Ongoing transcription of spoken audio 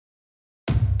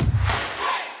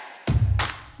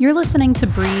You're listening to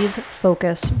Breathe,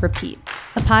 Focus, Repeat,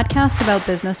 a podcast about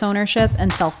business ownership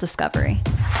and self-discovery.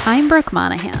 I'm Brooke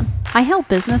Monahan. I help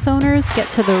business owners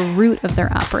get to the root of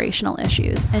their operational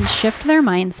issues and shift their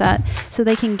mindset so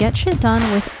they can get shit done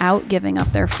without giving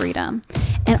up their freedom.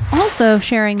 And also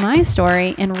sharing my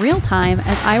story in real time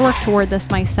as I work toward this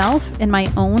myself in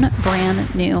my own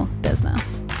brand new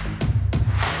business.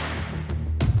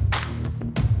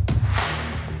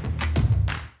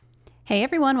 Hey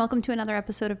everyone, welcome to another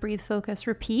episode of Breathe, Focus,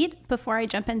 Repeat. Before I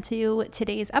jump into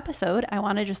today's episode, I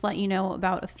want to just let you know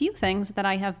about a few things that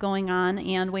I have going on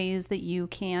and ways that you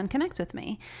can connect with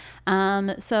me.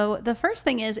 So the first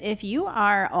thing is, if you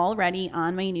are already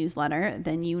on my newsletter,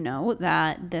 then you know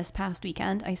that this past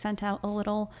weekend I sent out a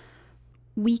little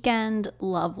weekend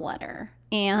love letter.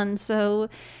 And so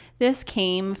this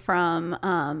came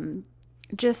from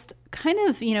just kind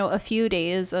of, a few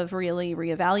days of really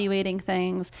reevaluating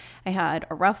things. I had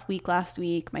a rough week last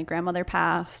week. My grandmother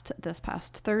passed this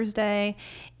past Thursday.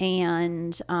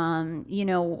 And,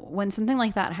 when something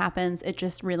like that happens, it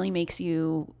just really makes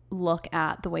you look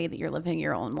at the way that you're living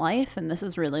your own life. And this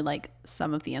is really like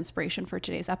some of the inspiration for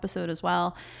today's episode as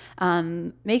well.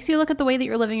 Makes you look at the way that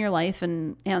you're living your life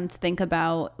and think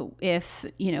about if,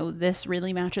 this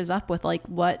really matches up with like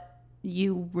what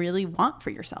you really want for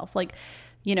yourself. Like,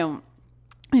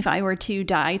 if I were to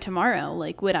die tomorrow,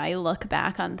 like, would I look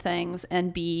back on things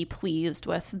and be pleased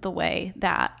with the way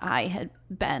that I had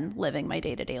been living my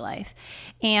day-to-day life?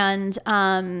 And,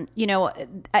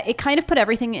 it kind of put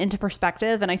everything into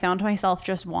perspective, and I found myself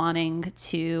just wanting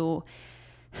to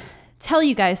tell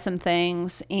you guys some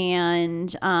things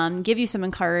and give you some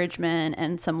encouragement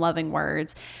and some loving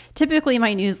words. Typically,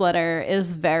 my newsletter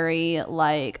is very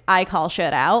like, I call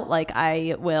shit out. Like,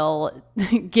 I will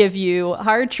give you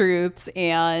hard truths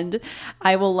and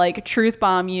I will like truth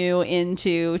bomb you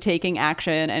into taking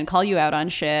action and call you out on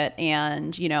shit.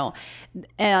 And,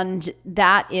 and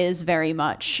that is very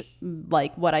much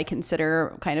like what I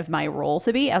consider kind of my role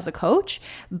to be as a coach.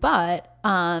 But,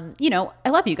 I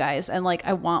love you guys and like,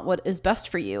 I want what is best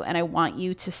for you. And I want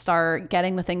you to start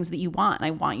getting the things that you want. And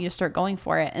I want you to start going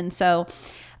for it. And so,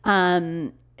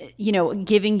 giving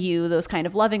you those kind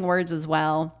of loving words as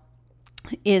well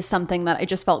is something that I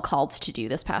just felt called to do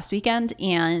this past weekend,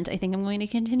 and I think I'm going to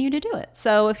continue to do it.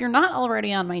 So if you're not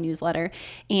already on my newsletter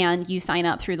and you sign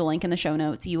up through the link in the show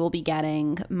notes, you will be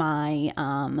getting my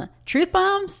truth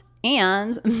bombs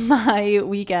and my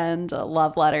weekend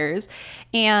love letters.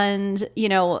 And,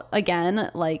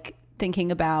 again, like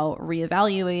thinking about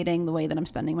reevaluating the way that I'm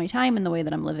spending my time and the way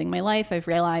that I'm living my life, I've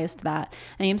realized that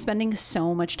I am spending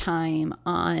so much time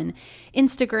on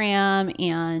Instagram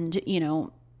and,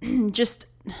 just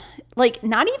like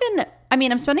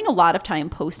I'm spending a lot of time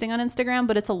posting on Instagram,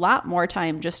 but it's a lot more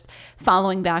time just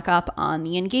following back up on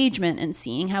the engagement and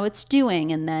seeing how it's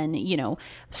doing. And then,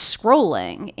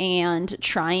 scrolling and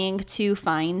trying to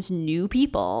find new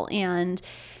people. And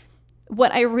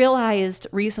what I realized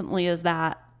recently is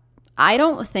that I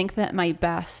don't think that my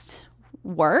best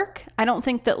work, I don't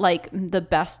think that like the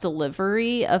best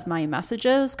delivery of my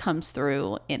messages comes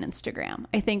through in Instagram.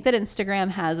 I think that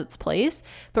Instagram has its place,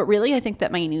 but really I think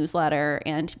that my newsletter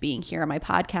and being here on my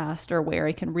podcast are where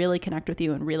I can really connect with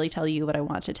you and really tell you what I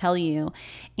want to tell you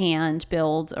and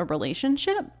build a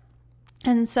relationship.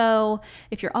 And so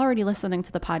if you're already listening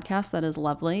to the podcast, that is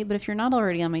lovely. But if you're not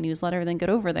already on my newsletter, then get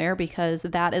over there, because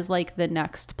that is like the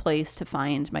next place to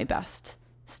find my best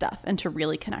stuff and to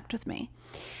really connect with me.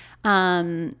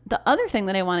 The other thing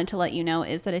that I wanted to let you know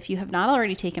is that if you have not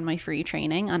already taken my free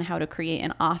training on how to create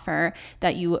an offer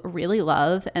that you really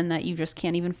love and that you just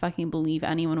can't even fucking believe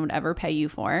anyone would ever pay you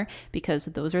for, because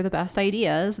those are the best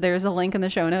ideas, there's a link in the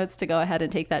show notes to go ahead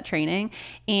and take that training.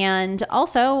 And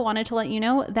also wanted to let you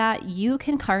know that you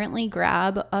can currently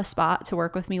grab a spot to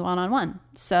work with me one-on-one.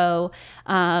 So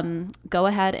go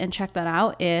ahead and check that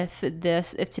out if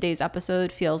today's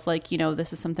episode feels like,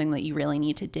 this is something that you really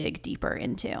need to dig deeper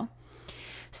into.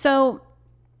 So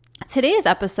today's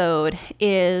episode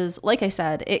is, like I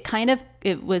said,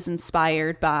 it was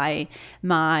inspired by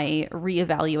my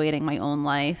reevaluating my own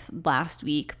life last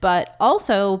week, but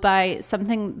also by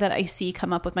something that I see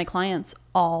come up with my clients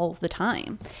all the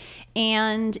time.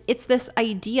 And it's this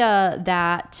idea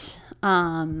that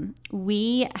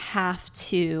we have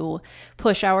to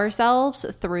push ourselves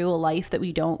through a life that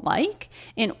we don't like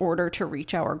in order to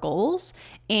reach our goals,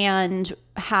 and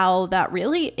how that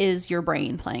really is your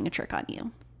brain playing a trick on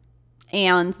you.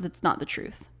 And that's not the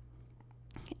truth.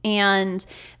 And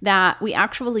that we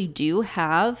actually do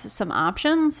have some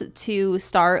options to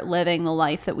start living the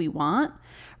life that we want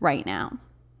right now.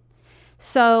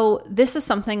 So this is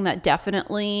something that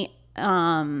definitely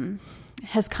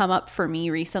has come up for me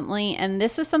recently. And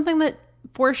this is something that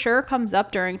for sure comes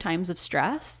up during times of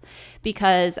stress,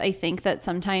 because I think that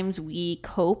sometimes we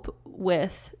cope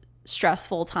with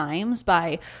stressful times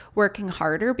by working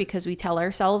harder, because we tell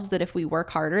ourselves that if we work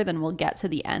harder, then we'll get to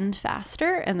the end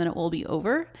faster and then it will be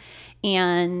over.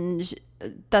 And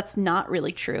that's not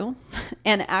really true.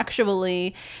 And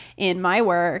actually, in my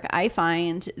work, I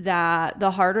find that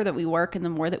the harder that we work and the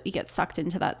more that we get sucked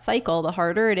into that cycle, the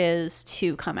harder it is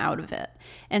to come out of it.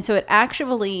 And so it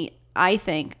actually, I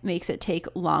think, makes it take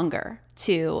longer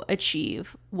to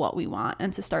achieve what we want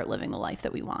and to start living the life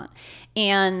that we want.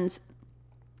 And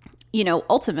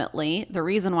ultimately, the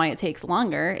reason why it takes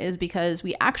longer is because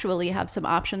we actually have some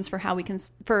options for how we can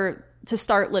to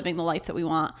start living the life that we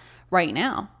want right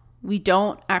now. We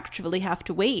don't actually have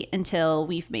to wait until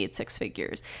we've made six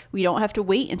figures. We don't have to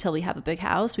wait until we have a big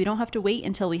house. We don't have to wait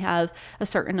until we have a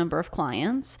certain number of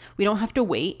clients. We don't have to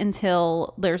wait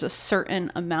until there's a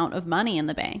certain amount of money in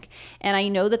the bank. And I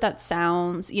know that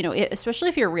sounds, especially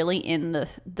if you're really in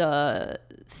the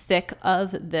thick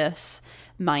of this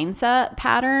mindset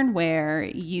pattern where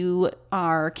you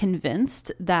are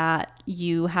convinced that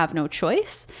you have no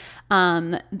choice,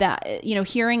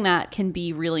 hearing that can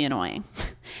be really annoying.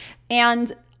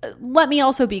 And let me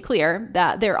also be clear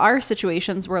that there are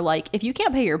situations where, like, if you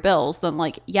can't pay your bills, then,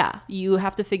 like, yeah, you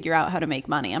have to figure out how to make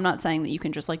money. I'm not saying that you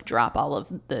can just, like, drop all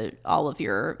of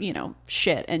your,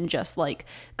 shit and just, like,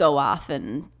 go off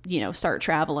and, start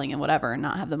traveling and whatever and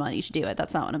not have the money to do it.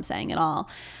 That's not what I'm saying at all.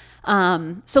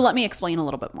 So let me explain a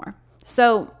little bit more.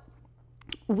 So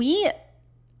we,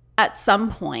 at some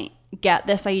point, get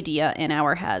this idea in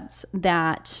our heads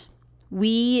that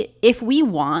if we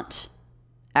want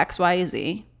X, Y,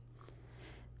 Z,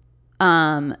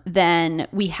 then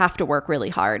we have to work really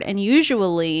hard. And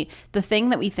usually the thing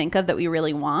that we think of that we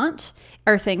really want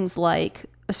are things like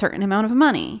a certain amount of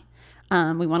money.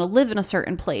 We want to live in a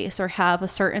certain place, or have a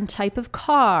certain type of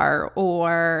car,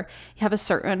 or have a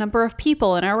certain number of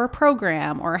people in our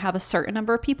program, or have a certain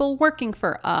number of people working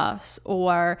for us.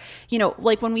 Or,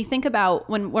 like when we think about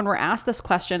when we're asked this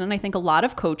question, and I think a lot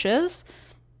of coaches,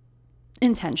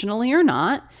 intentionally or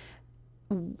not,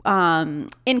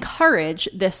 encourage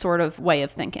this sort of way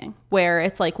of thinking where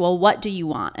it's like, well, what do you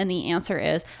want? And the answer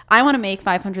is, I want to make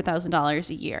 $500,000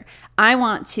 a year. I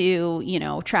want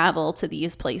to, travel to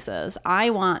these places. I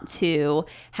want to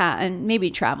and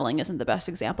maybe traveling isn't the best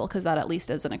example because that at least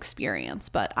is an experience,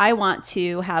 but I want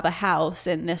to have a house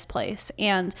in this place.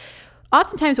 And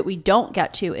oftentimes what we don't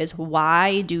get to is,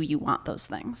 why do you want those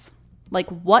things? Like,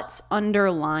 what's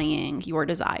underlying your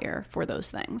desire for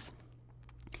those things?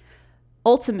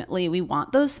 Ultimately, we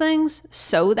want those things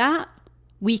so that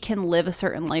we can live a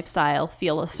certain lifestyle,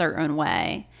 feel a certain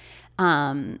way,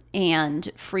 and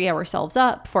free ourselves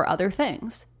up for other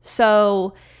things.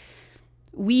 So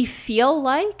we feel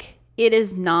like it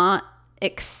is not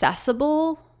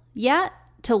accessible yet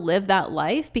to live that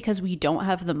life because we don't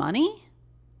have the money,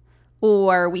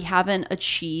 or we haven't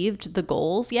achieved the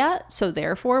goals yet. So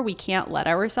therefore, we can't let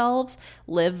ourselves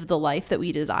live the life that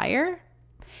we desire.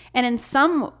 And in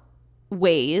some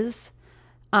ways,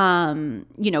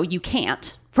 you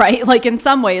can't, right? Like in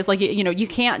some ways, like, you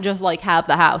can't just like have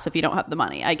the house if you don't have the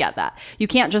money. I get that. You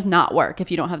can't just not work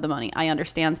if you don't have the money. I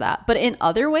understand that. But in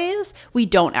other ways, we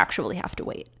don't actually have to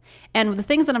wait. And the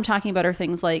things that I'm talking about are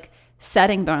things like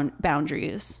setting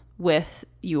boundaries with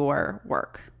your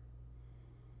work,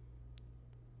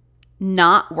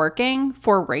 not working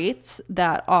for rates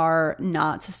that are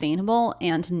not sustainable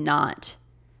and not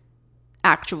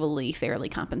actually fairly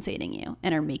compensating you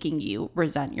and are making you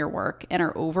resent your work and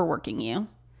are overworking you.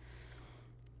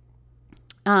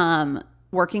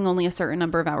 Working only a certain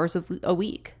number of hours a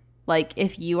week. Like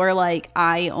if you are like,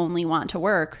 I only want to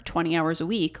work 20 hours a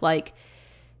week, like,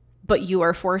 but you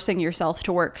are forcing yourself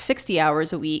to work 60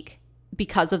 hours a week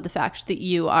because of the fact that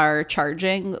you are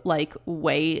charging like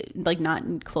way, like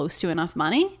not close to enough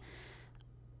money.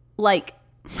 Like,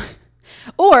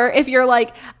 or if you're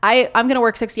like, I'm going to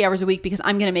work 60 hours a week because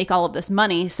I'm going to make all of this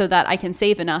money so that I can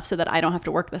save enough so that I don't have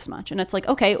to work this much. And it's like,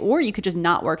 okay, or you could just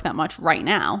not work that much right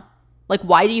now. Like,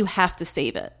 why do you have to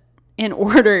save it in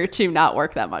order to not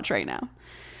work that much right now?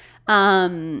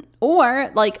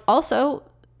 Or like also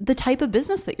the type of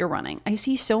business that you're running. I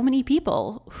see so many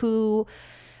people who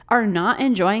are not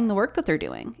enjoying the work that they're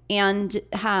doing and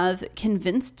have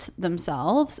convinced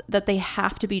themselves that they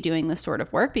have to be doing this sort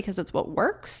of work because it's what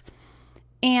works.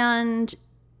 And,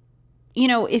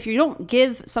 if you don't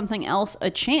give something else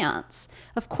a chance,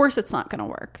 of course it's not going to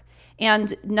work.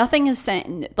 And nothing is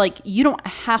saying, like, you don't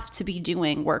have to be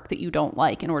doing work that you don't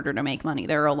like in order to make money.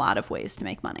 There are a lot of ways to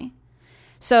make money.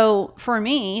 So for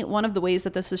me, one of the ways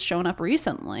that this has shown up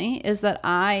recently is that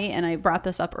I brought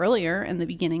this up earlier in the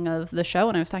beginning of the show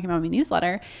when I was talking about my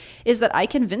newsletter, is that I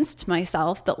convinced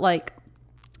myself that like,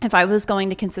 if I was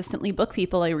going to consistently book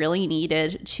people, I really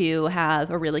needed to have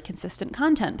a really consistent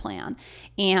content plan.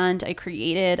 And I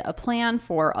created a plan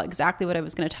for exactly what I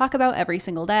was going to talk about every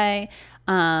single day.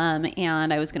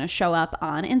 And I was going to show up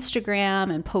on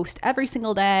Instagram and post every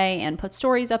single day and put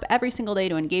stories up every single day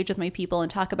to engage with my people and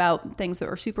talk about things that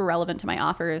were super relevant to my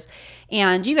offers.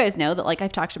 And you guys know that like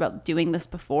I've talked about doing this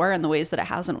before and the ways that it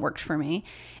hasn't worked for me.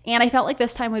 And I felt like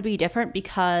this time would be different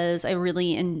because I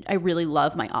really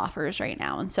love my offers right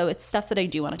now. And so it's stuff that I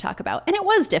do want to talk about. And it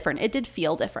was different. It did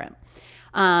feel different.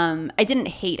 I didn't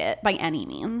hate it by any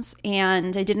means.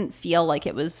 And I didn't feel like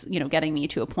it was, getting me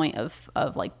to a point of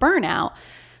like burnout.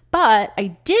 But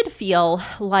I did feel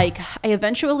like I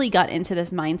eventually got into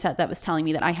this mindset that was telling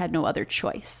me that I had no other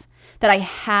choice, that I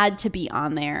had to be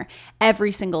on there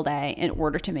every single day in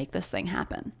order to make this thing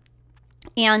happen.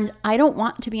 And I don't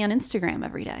want to be on Instagram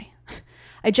every day.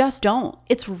 I just don't.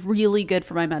 It's really good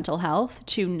for my mental health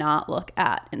to not look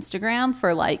at Instagram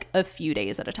for like a few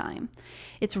days at a time.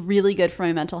 It's really good for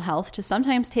my mental health to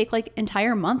sometimes take like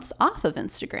entire months off of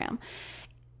Instagram.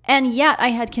 And yet I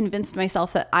had convinced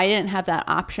myself that I didn't have that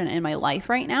option in my life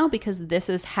right now because this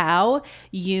is how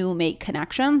you make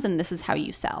connections and this is how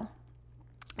you sell.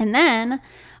 And then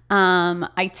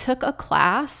I took a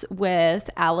class with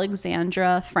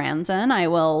Alexandra Franzen. I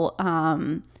will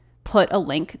put a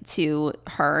link to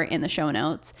her in the show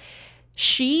notes.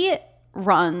 She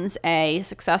runs a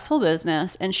successful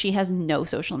business and she has no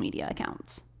social media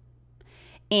accounts.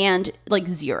 And like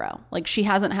zero. Like she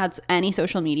hasn't had any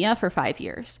social media for 5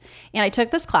 years. And I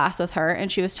took this class with her and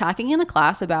she was talking in the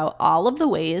class about all of the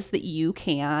ways that you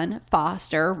can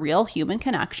foster real human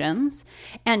connections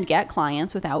and get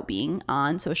clients without being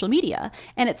on social media.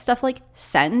 And it's stuff like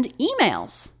send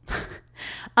emails.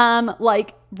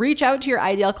 Like reach out to your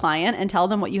ideal client and tell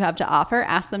them what you have to offer.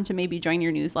 Ask them to maybe join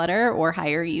your newsletter or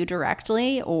hire you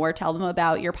directly or tell them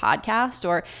about your podcast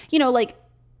or,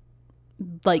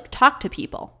 like talk to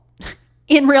people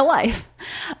in real life.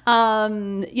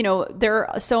 There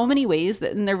are so many ways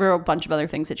that, and there were a bunch of other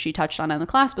things that she touched on in the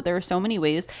class, but there are so many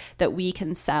ways that we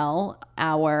can sell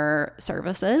our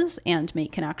services and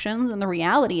make connections. And the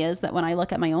reality is that when I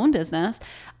look at my own business,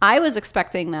 I was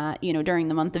expecting that, during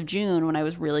the month of June, when I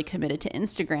was really committed to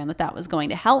Instagram, that was going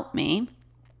to help me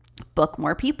book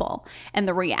more people. And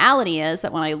the reality is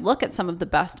that when I look at some of the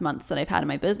best months that I've had in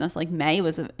my business, like May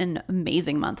was an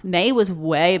amazing month. May was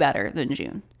way better than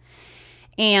June.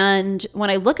 And when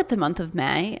I look at the month of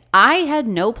May, I had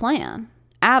no plan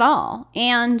at all.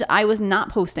 And I was not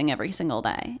posting every single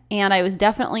day. And I was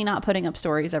definitely not putting up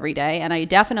stories every day. And I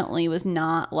definitely was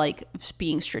not like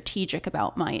being strategic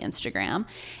about my Instagram.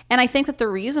 And I think that the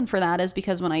reason for that is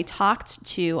because when I talked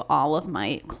to all of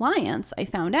my clients, I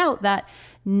found out that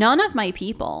none of my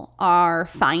people are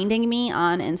finding me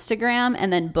on Instagram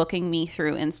and then booking me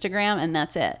through Instagram, and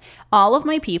that's it. All of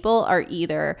my people are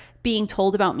either being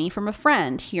told about me from a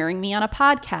friend, hearing me on a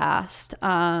podcast,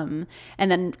 and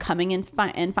then coming in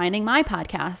and finding my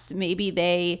podcast. Maybe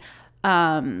they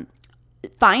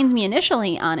find me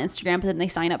initially on Instagram, but then they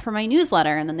sign up for my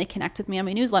newsletter and then they connect with me on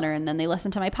my newsletter and then they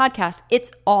listen to my podcast.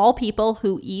 It's all people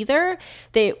who either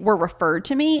they were referred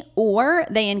to me or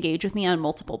they engage with me on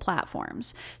multiple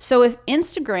platforms. So if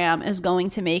Instagram is going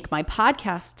to make my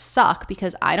podcast suck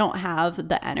because I don't have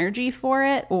the energy for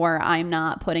it, or I'm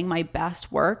not putting my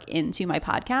best work into my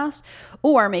podcast,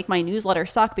 or make my newsletter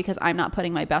suck because I'm not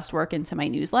putting my best work into my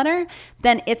newsletter,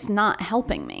 then it's not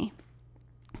helping me.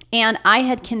 And I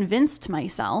had convinced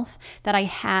myself that I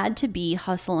had to be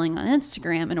hustling on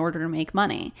Instagram in order to make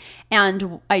money.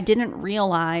 And I didn't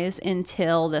realize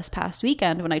until this past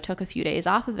weekend when I took a few days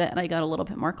off of it and I got a little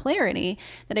bit more clarity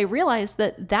that I realized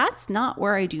that that's not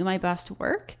where I do my best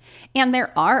work. And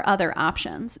there are other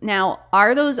options. Now,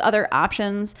 are those other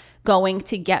options going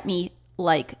to get me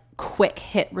like quick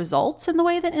hit results in the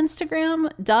way that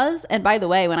Instagram does? And by the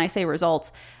way, when I say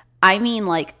results, I mean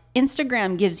like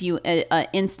Instagram gives you an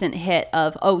instant hit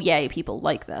of, oh, yay, people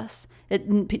like this.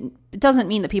 It doesn't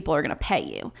mean that people are going to pay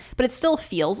you, but it still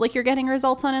feels like you're getting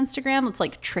results on Instagram. It's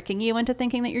like tricking you into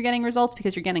thinking that you're getting results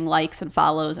because you're getting likes and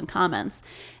follows and comments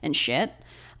and shit.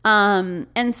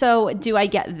 And so do I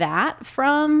get that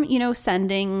from,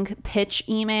 sending pitch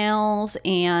emails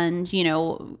and,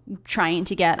 trying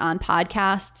to get on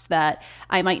podcasts that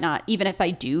I might not, even if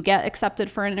I do get accepted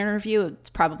for an interview, it's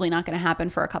probably not going to happen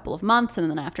for a couple of months. And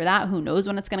then after that, who knows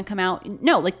when it's going to come out?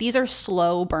 No, like these are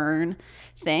slow burn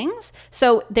things.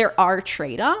 So there are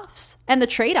trade-offs, and the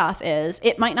trade-off is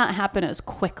it might not happen as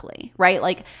quickly, right?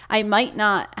 Like I might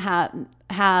not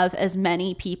have as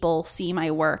many people see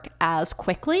my work as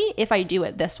quickly if I do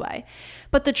it this way.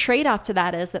 But the trade-off to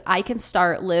that is that I can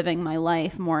start living my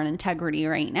life more in integrity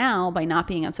right now by not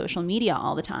being on social media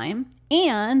all the time.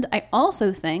 And I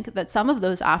also think that some of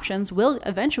those options will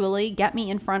eventually get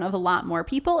me in front of a lot more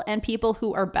people and people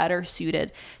who are better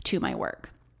suited to my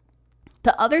work.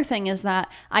 The other thing is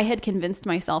that I had convinced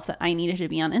myself that I needed to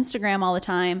be on Instagram all the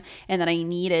time and that I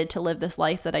needed to live this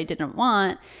life that I didn't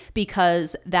want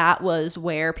because that was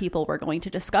where people were going to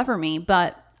discover me.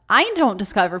 But I don't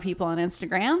discover people on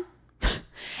Instagram.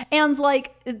 And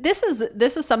like this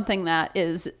is something that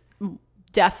is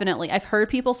definitely, I've heard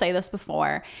people say this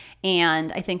before,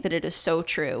 and I think that it is so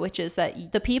true, which is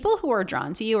that the people who are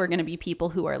drawn to you are going to be people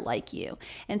who are like you.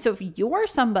 And so if you're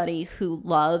somebody who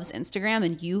loves Instagram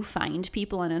and you find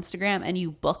people on Instagram and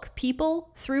you book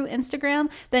people through Instagram,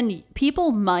 then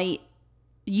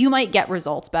you might get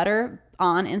results better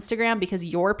on Instagram because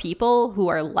your people who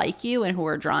are like you and who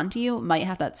are drawn to you might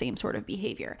have that same sort of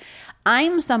behavior.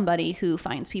 I'm somebody who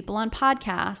finds people on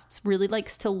podcasts, really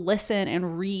likes to listen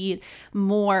and read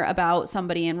more about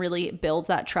somebody and really builds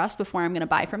that trust before I'm going to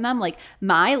buy from them. Like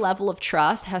my level of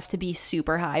trust has to be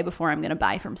super high before I'm going to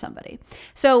buy from somebody.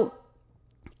 So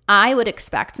I would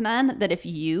expect then that if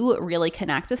you really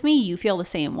connect with me, you feel the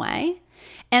same way.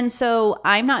 And so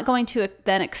I'm not going to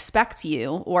then expect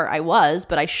you, or I was,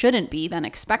 but I shouldn't be then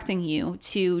expecting you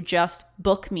to just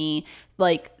book me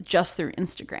like just through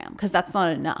Instagram because that's not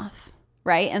enough,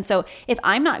 right? And so if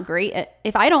I'm not great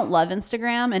if I don't love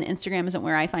Instagram and Instagram isn't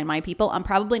where I find my people, I'm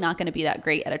probably not going to be that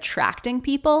great at attracting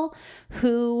people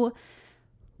who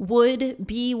would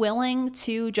be willing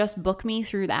to just book me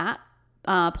through that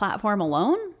platform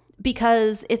alone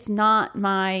because it's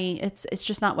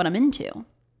just not what I'm into.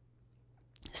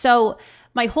 So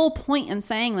my whole point in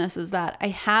saying this is that I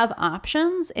have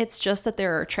options. It's just that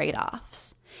there are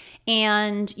trade-offs.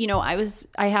 And,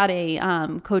 I had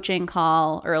a coaching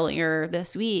call earlier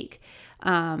this week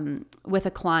with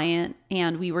a client,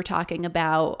 and we were talking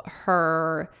about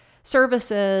her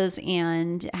services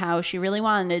and how she really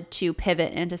wanted to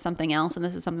pivot into something else. And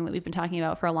this is something that we've been talking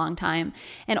about for a long time.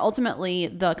 And ultimately,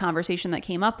 the conversation that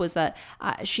came up was that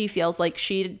she feels like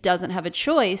she doesn't have a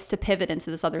choice to pivot into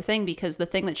this other thing because the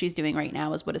thing that she's doing right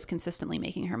now is what is consistently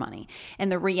making her money.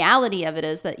 And the reality of it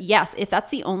is that, yes, if that's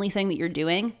the only thing that you're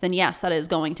doing, then yes, that is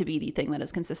going to be the thing that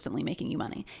is consistently making you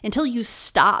money. Until you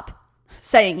stop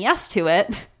saying yes to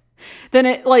it, then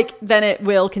it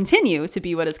will continue to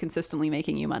be what is consistently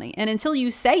making you money. And until you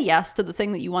say yes to the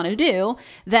thing that you want to do,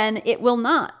 then it will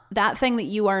not. That thing that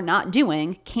you are not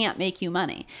doing can't make you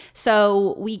money.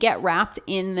 So we get wrapped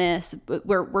in this,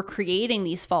 we're creating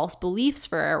these false beliefs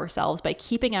for ourselves by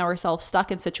keeping ourselves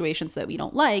stuck in situations that we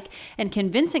don't like and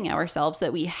convincing ourselves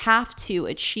that we have to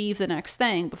achieve the next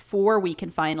thing before we can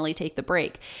finally take the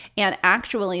break. And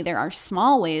actually, there are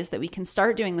small ways that we can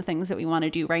start doing the things that we want to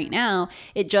do right now.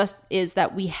 It just is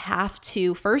that we have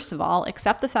to, first of all,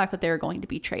 accept the fact that there are going to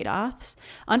be trade-offs,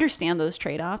 understand those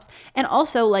trade-offs, and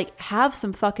also have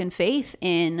some fucking faith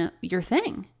in your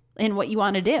thing, in what you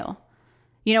want to do.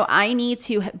 I need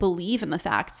to believe in the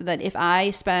fact that if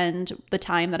I spend the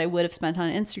time that I would have spent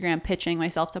on Instagram pitching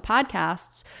myself to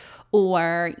podcasts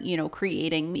or,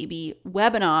 creating maybe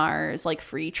webinars, like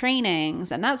free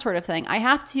trainings and that sort of thing, I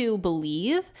have to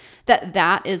believe that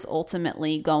that is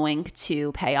ultimately going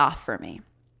to pay off for me.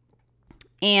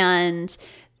 And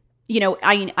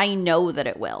I know that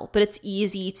it will, but it's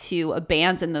easy to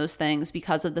abandon those things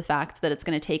because of the fact that it's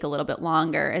going to take a little bit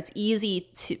longer. It's easy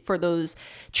for those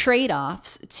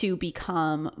trade-offs to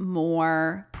become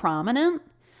more prominent,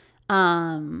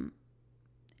 and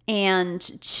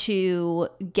to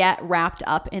get wrapped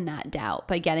up in that doubt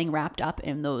by getting wrapped up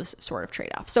in those sort of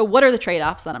trade-offs. So what are the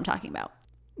trade-offs that I'm talking about?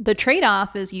 The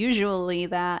trade-off is usually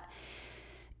that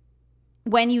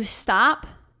when you stop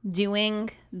doing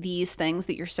these things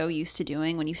that you're so used to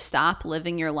doing, when you stop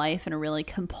living your life in a really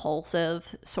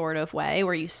compulsive sort of way,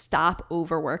 where you stop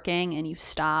overworking and you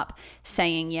stop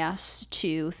saying yes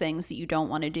to things that you don't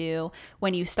want to do,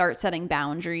 when you start setting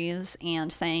boundaries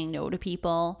and saying no to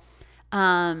people,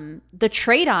 the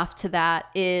trade-off to that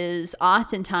is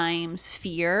oftentimes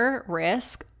fear,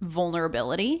 risk,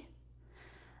 vulnerability.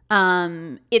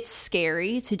 It's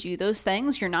scary to do those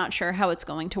things. You're not sure how it's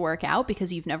going to work out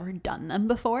because you've never done them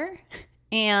before.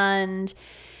 And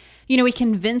we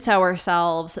convince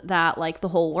ourselves that like the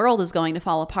whole world is going to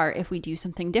fall apart if we do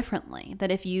something differently.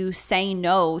 That if you say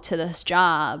no to this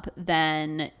job,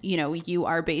 then, you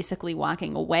are basically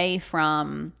walking away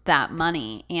from that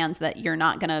money, and that you're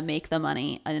not going to make the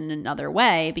money in another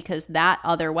way because that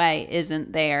other way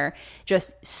isn't there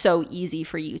just so easy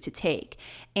for you to take.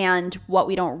 And what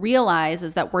we don't realize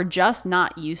is that we're just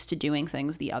not used to doing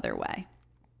things the other way.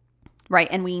 Right.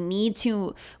 And we need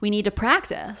to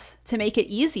practice to make it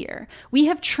easier. We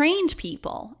have trained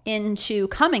people into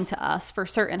coming to us for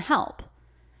certain help,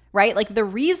 right? Like the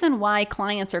reason why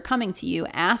clients are coming to you,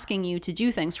 asking you to do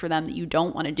things for them that you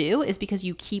don't want to do is because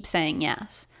you keep saying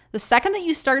yes. The second that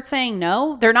you start saying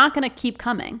no, they're not going to keep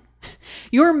coming.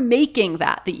 You're making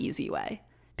that the easy way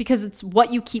because it's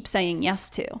what you keep saying yes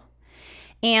to.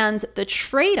 And the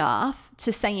trade-off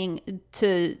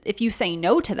if you say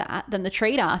no to that, then the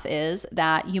trade-off is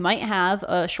that you might have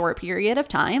a short period of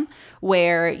time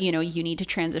where, you need to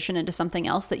transition into something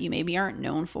else that you maybe aren't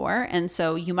known for. And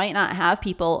so you might not have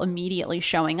people immediately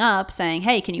showing up saying,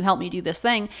 hey, can you help me do this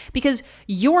thing? Because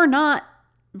you're not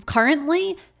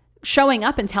currently showing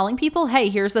up and telling people, hey,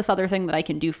 here's this other thing that I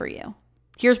can do for you.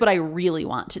 Here's what I really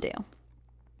want to do.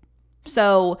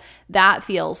 So that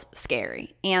feels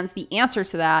scary. And the answer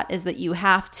to that is that you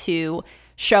have to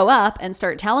show up and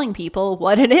start telling people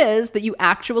what it is that you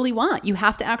actually want. You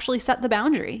have to actually set the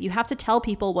boundary. You have to tell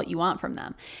people what you want from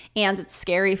them. And it's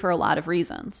scary for a lot of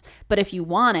reasons. But if you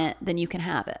want it, then you can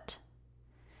have it.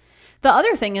 The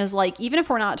other thing is like, even if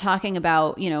we're not talking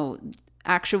about,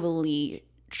 actually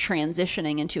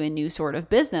transitioning into a new sort of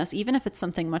business, even if it's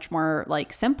something much more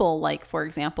like simple, like for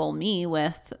example, me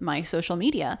with my social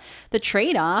media, the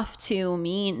trade-off to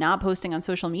me not posting on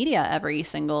social media every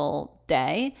single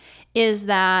day is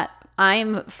that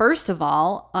I'm, first of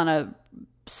all, on a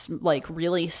like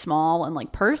really small and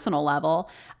like personal level,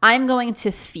 I'm going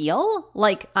to feel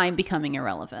like I'm becoming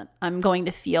irrelevant. I'm going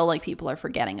to feel like people are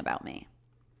forgetting about me.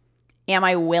 Am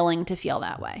I willing to feel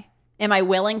that way? Am I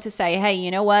willing to say, hey,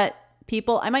 you know what?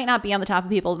 People, I might not be on the top of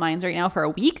people's minds right now for a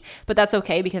week, but that's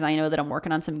okay because I know that I'm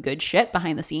working on some good shit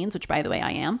behind the scenes, which by the way,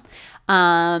 I am.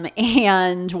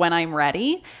 And when I'm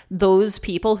ready, those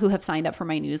people who have signed up for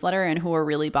my newsletter and who are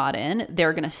really bought in,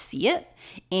 they're going to see it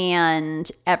and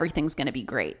everything's going to be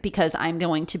great because I'm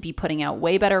going to be putting out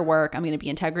way better work. I'm going to be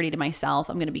integrity to myself.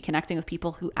 I'm going to be connecting with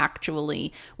people who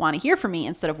actually want to hear from me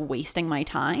instead of wasting my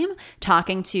time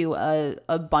talking to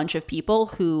a bunch of people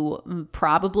who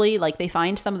probably like they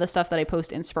find some of the stuff that I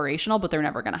post inspirational, but they're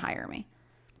never going to hire me.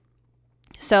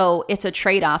 So it's a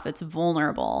trade-off. It's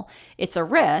vulnerable. It's a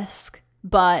risk,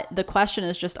 but the question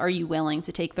is just, are you willing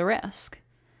to take the risk?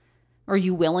 Are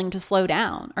you willing to slow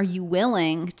down? Are you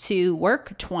willing to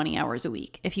work 20 hours a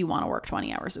week if you want to work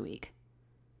 20 hours a week?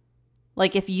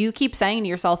 Like if you keep saying to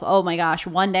yourself, oh my gosh,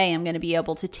 one day I'm going to be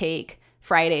able to take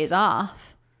Fridays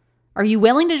off. Are you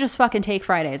willing to just fucking take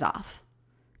Fridays off?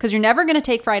 Because you're never going to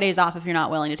take Fridays off if you're not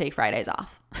willing to take Fridays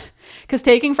off. Because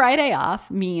taking Friday off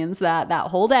means that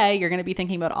whole day you're going to be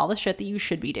thinking about all the shit that you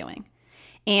should be doing.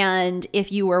 And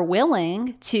if you are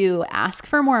willing to ask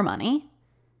for more money,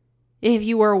 if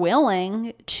you are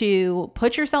willing to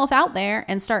put yourself out there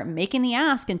and start making the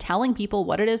ask and telling people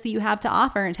what it is that you have to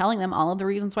offer and telling them all of the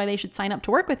reasons why they should sign up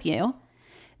to work with you,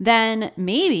 then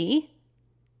maybe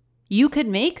you could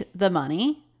make the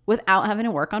money without having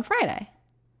to work on Friday.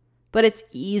 But it's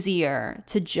easier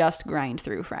to just grind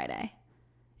through Friday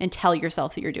and tell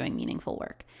yourself that you're doing meaningful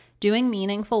work. Doing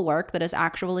meaningful work that is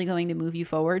actually going to move you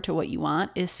forward to what you want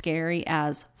is scary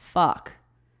as fuck.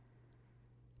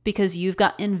 Because you've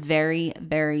gotten very,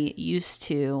 very used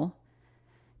to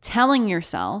telling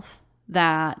yourself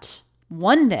that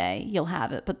one day you'll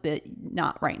have it, but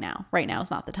not right now. Right now is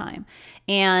not the time.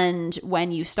 And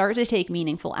when you start to take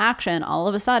meaningful action, all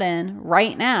of a sudden,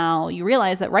 right now, you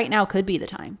realize that right now could be the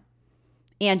time.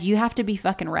 And you have to be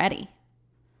fucking ready.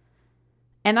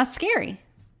 And that's scary.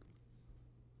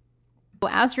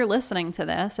 As you're listening to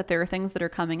this, if there are things that are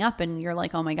coming up and you're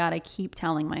like, oh my God, I keep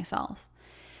telling myself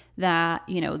that,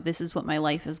 this is what my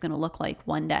life is going to look like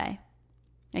one day.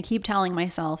 I keep telling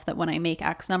myself that when I make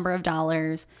X number of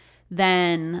dollars,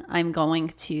 then I'm going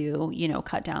to,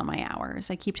 cut down my hours.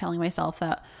 I keep telling myself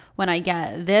that when I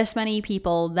get this many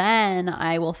people, then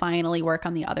I will finally work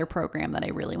on the other program that I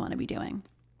really want to be doing.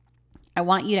 I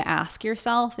want you to ask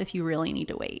yourself if you really need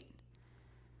to wait.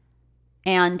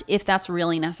 And if that's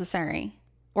really necessary.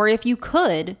 Or if you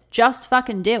could just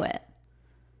fucking do it.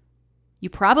 You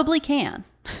probably can.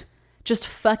 Just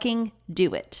fucking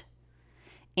do it.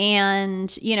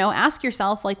 And, ask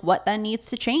yourself like what then needs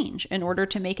to change in order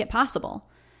to make it possible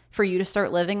for you to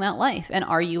start living that life. And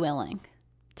are you willing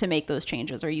to make those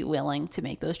changes? Are you willing to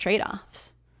make those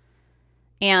trade-offs?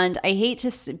 And I hate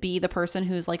to be the person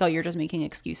who's like, oh, you're just making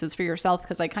excuses for yourself,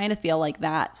 because I kind of feel like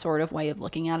that sort of way of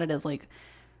looking at it is like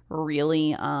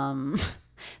really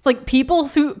it's like people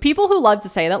who love to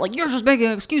say that, like, you're just making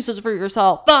excuses for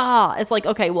yourself. It's like,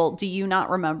 okay, well, do you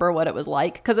not remember what it was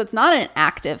like? Because it's not an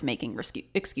active making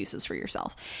excuses for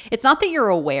yourself. It's not that you're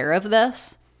aware of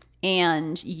this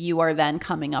and you are then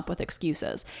coming up with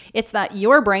excuses. It's that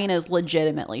your brain is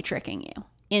legitimately tricking you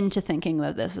into thinking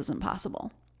that this isn't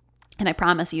possible. And I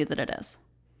promise you that it is.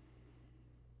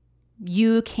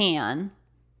 You can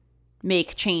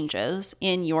make changes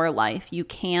in your life. You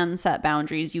can set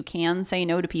boundaries. You can say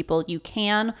no to people. You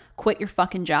can quit your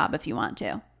fucking job if you want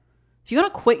to. If you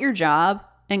want to quit your job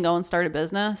and go and start a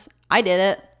business, I did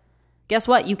it. Guess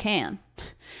what? You can.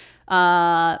 It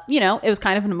was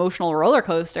kind of an emotional roller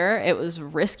coaster. It was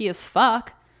risky as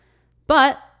fuck,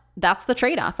 but that's the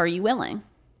trade-off. Are you willing?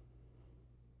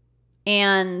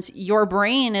 And your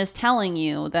brain is telling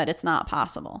you that it's not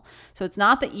possible. So it's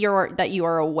not that you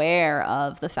are aware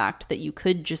of the fact that you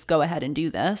could just go ahead and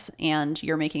do this and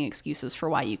you're making excuses for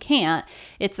why you can't.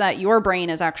 It's that your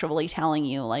brain is actually telling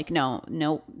you like,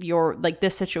 no, you're like,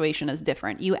 this situation is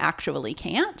different. You actually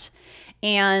can't.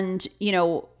 And,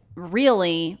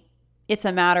 really it's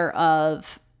a matter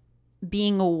of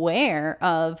being aware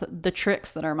of the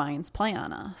tricks that our minds play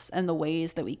on us and the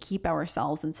ways that we keep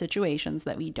ourselves in situations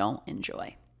that we don't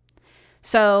enjoy.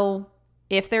 So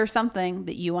if there's something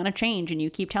that you want to change and you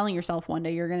keep telling yourself one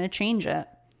day you're going to change it,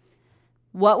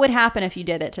 what would happen if you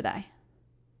did it today?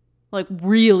 Like,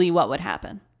 really, what would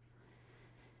happen?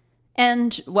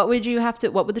 And what would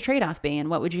the trade-off be? And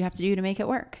what would you have to do to make it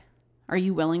work? Are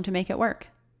you willing to make it work?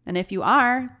 And if you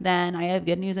are, then I have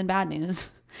good news and bad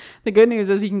news. The good news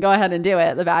is you can go ahead and do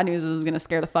it. The bad news is it's going to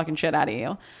scare the fucking shit out of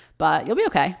you. But you'll be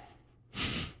okay.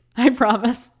 I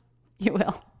promise you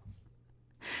will.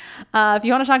 If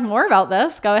you want to talk more about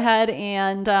this, go ahead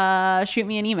and shoot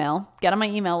me an email. Get on my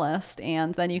email list,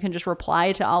 and then you can just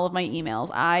reply to all of my emails.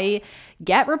 I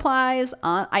get replies.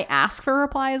 I ask for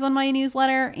replies on my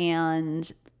newsletter, and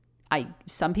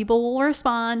some people will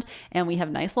respond, and we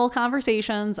have nice little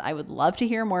conversations. I would love to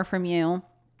hear more from you.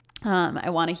 I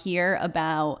want to hear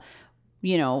about,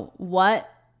 what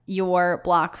your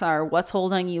blocks are, what's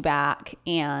holding you back,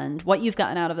 and what you've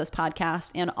gotten out of this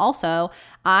podcast. And also,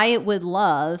 I would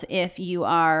love, if you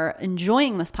are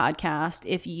enjoying this podcast,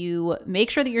 if you make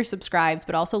sure that you're subscribed,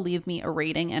 but also leave me a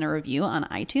rating and a review on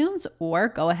iTunes, or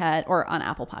go ahead, or on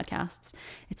Apple Podcasts.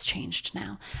 It's changed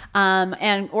now.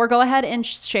 Or go ahead and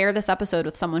share this episode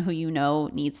with someone who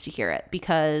needs to hear it,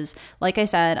 because like I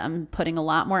said, I'm putting a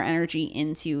lot more energy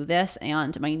into this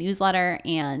and my newsletter,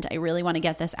 and I really want to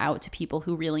get this out to people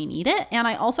who really need it. And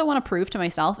I also want to prove to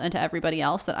myself and to everybody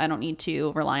else that I don't need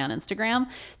to rely on Instagram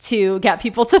to get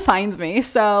people to find me.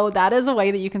 So that is a way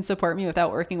that you can support me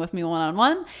without working with me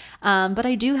one-on-one. But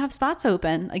I do have spots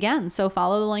open again. So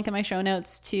follow the link in my show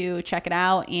notes to check it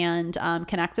out and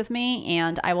connect with me.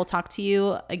 And I will talk to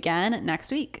you again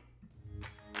next week.